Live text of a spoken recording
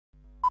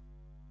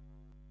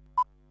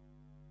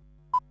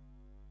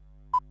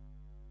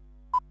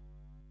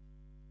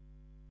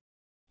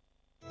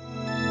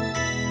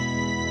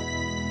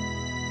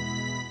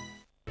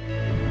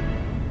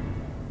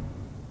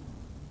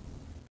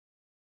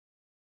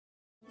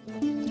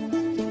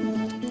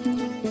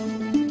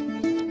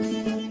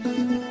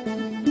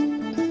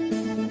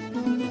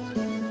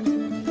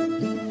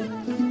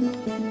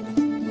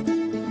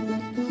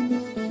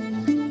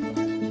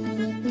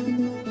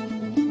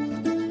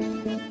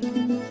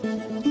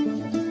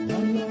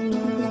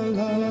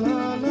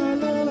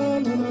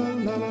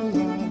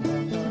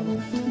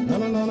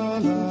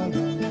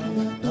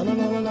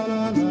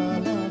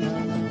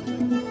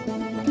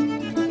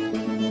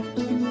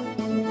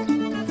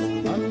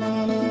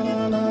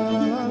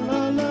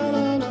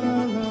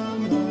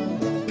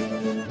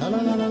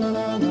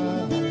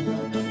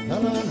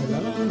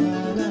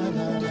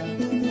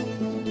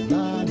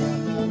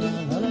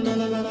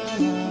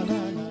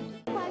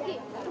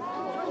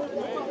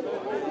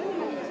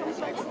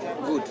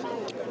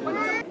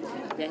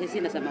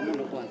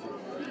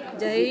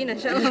Jahi na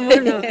shama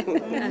mono.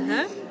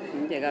 Aha.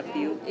 Njega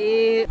piu.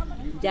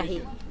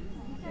 Jahi.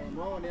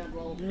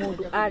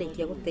 Mundu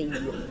arikia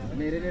guteithio.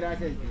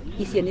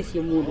 Icio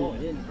nicio mundu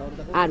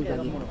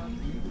arugagio.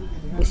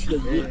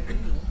 Mucio ye.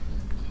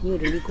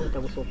 Mundu nikuhota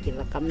gucokia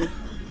thakame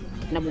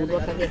na mundu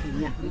akagĩa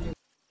hinya.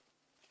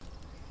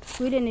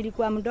 Kule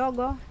nilikuwa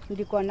mdogo,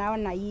 nilikuwa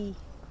naona hii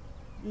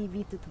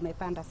vitu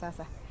tumepanda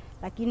sasa.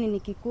 Lakini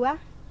nikikua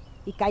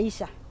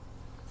ikaisha.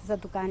 Sasa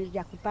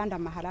tukaanza kupanda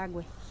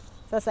maharagwe.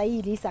 Sasa hii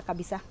ilisa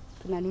kabisa.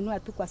 Tunanunua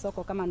tu kwa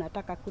soko kama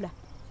unataka kula.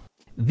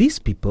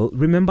 These people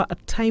remember a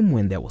time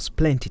when there was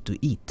plenty to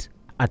eat.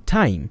 A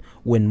time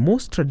when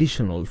most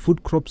traditional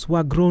food crops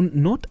were grown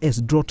not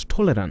as drought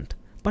tolerant,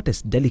 but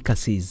as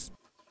delicacies.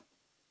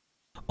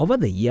 Over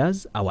the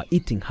years, our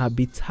eating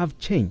habits have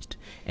changed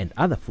and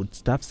other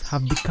foodstuffs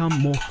have become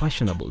more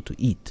fashionable to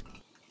eat.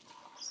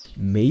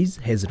 Maize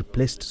has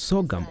replaced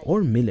sorghum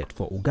or millet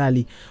for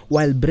ugali,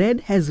 while bread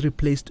has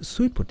replaced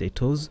sweet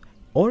potatoes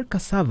or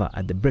cassava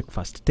at the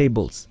breakfast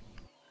tables.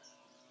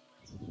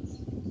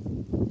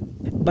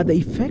 But the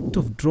effect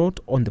of drought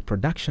on the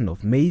production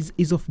of maize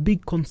is of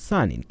big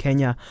concern in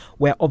Kenya,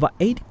 where over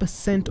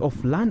 80%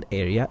 of land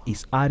area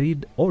is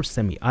arid or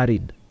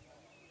semi-arid.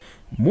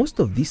 Most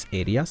of these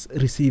areas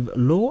receive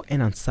low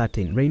and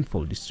uncertain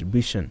rainfall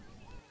distribution.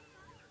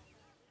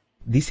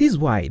 This is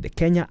why the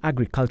Kenya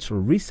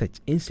Agricultural Research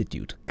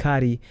Institute,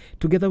 KARI,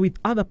 together with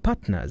other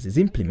partners, is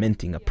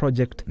implementing a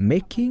project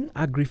making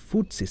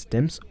agri-food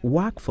systems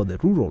work for the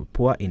rural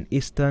poor in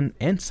Eastern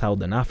and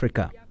Southern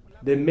Africa.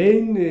 The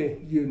main,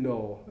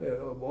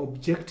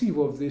 objective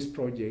of these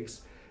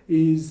projects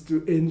is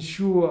to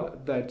ensure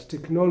that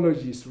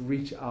technologies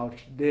reach out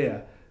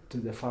there to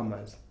the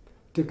farmers.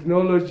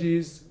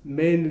 Technologies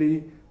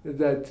mainly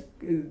that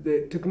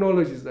the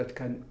technologies that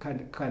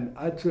can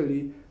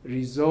actually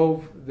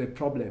resolve the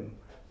problem,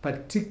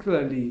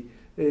 particularly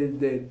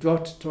the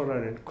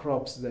drought-tolerant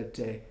crops that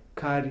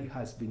KARI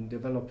has been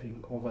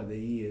developing over the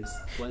years.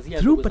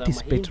 Through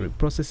participatory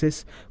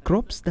processes,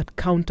 crops that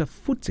counter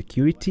food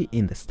security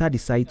in the study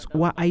sites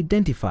were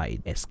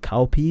identified as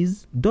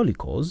cowpeas,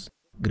 dolichos,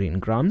 green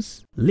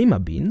grams, lima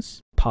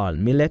beans, pearl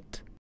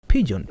millet,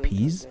 pigeon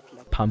peas,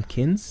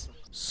 pumpkins,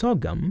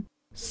 sorghum,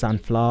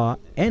 sunflower,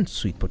 and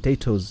sweet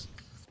potatoes.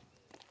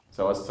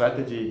 So our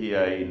strategy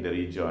here in the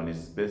region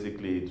is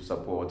basically to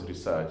support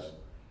research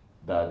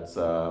that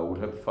will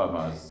help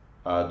farmers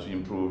to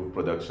improve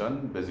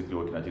production, basically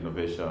working at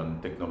innovation,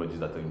 technologies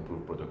that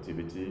improve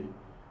productivity,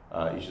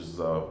 issues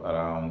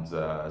around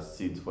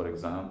seeds, for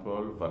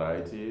example,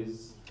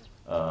 varieties,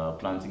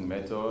 planting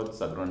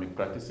methods, agronomic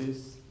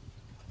practices.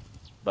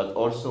 But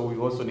also, we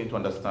also need to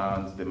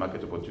understand the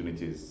market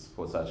opportunities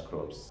for such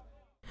crops.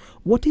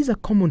 What is a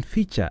common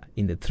feature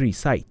in the three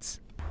sites?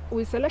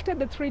 We selected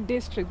the three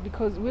districts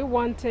because we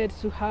wanted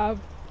to have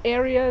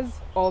areas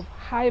of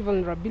high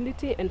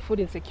vulnerability and food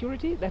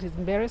insecurity, that is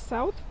Mbeere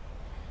South,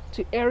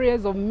 to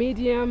areas of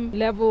medium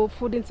level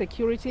food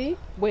insecurity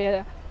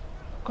where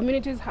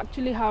communities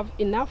actually have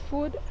enough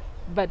food,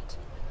 but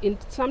in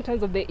some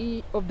times of the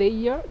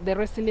year the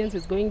resilience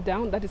is going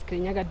down, that is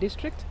Kirinyaga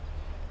district,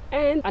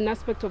 and an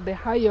aspect of the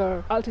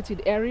higher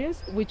altitude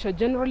areas which are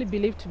generally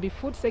believed to be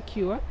food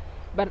secure,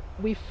 but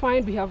we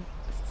find we have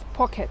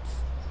pockets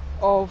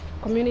of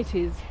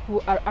communities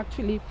who are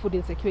actually food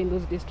insecure in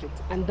those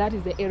districts, and that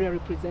is the area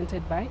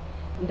represented by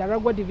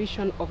Ndaragwa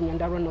division of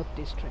Nyandarua North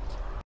District.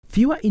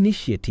 Fewer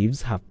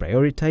initiatives have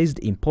prioritized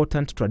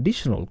important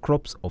traditional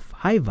crops of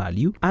high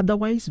value,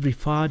 otherwise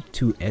referred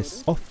to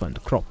as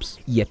orphaned crops.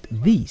 Yet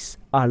these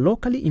are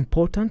locally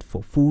important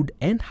for food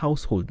and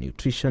household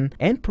nutrition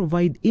and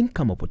provide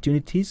income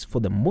opportunities for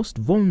the most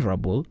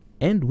vulnerable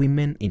and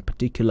women in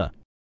particular.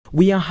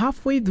 We are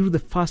halfway through the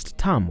first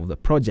term of the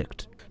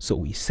project, so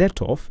we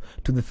set off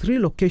to the three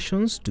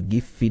locations to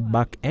give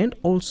feedback and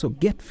also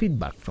get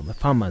feedback from the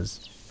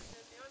farmers.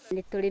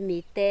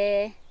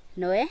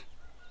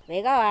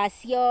 Wega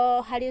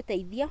wacio hari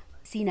uteithio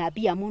cina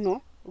mbia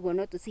muno uguo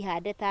no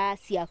tucihande ta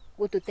cia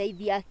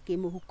gututeithia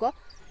kimuhuko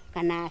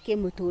kana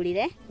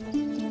kimuturire.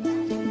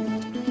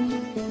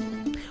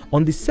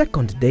 On the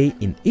second day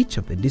in each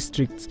of the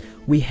districts,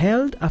 we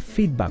held a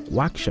feedback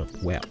workshop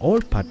where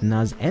all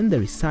partners and the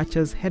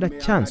researchers had a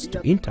chance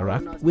to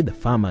interact with the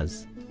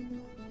farmers.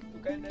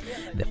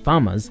 The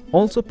farmers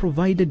also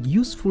provided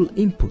useful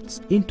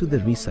inputs into the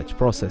research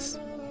process.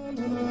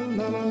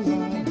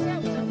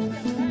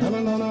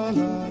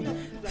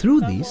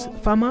 Through this,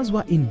 farmers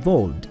were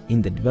involved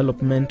in the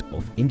development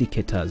of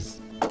indicators.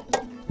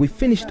 We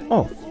finished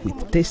off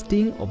with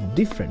tasting of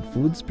different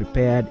foods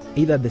prepared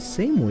either the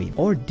same way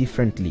or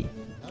differently.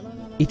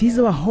 It is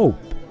our hope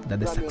that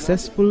the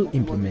successful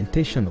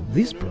implementation of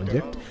this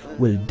project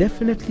will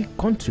definitely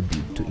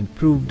contribute to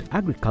improved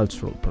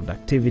agricultural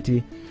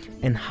productivity,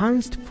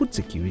 enhanced food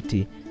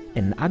security,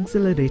 and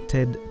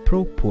accelerated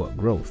pro-poor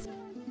growth.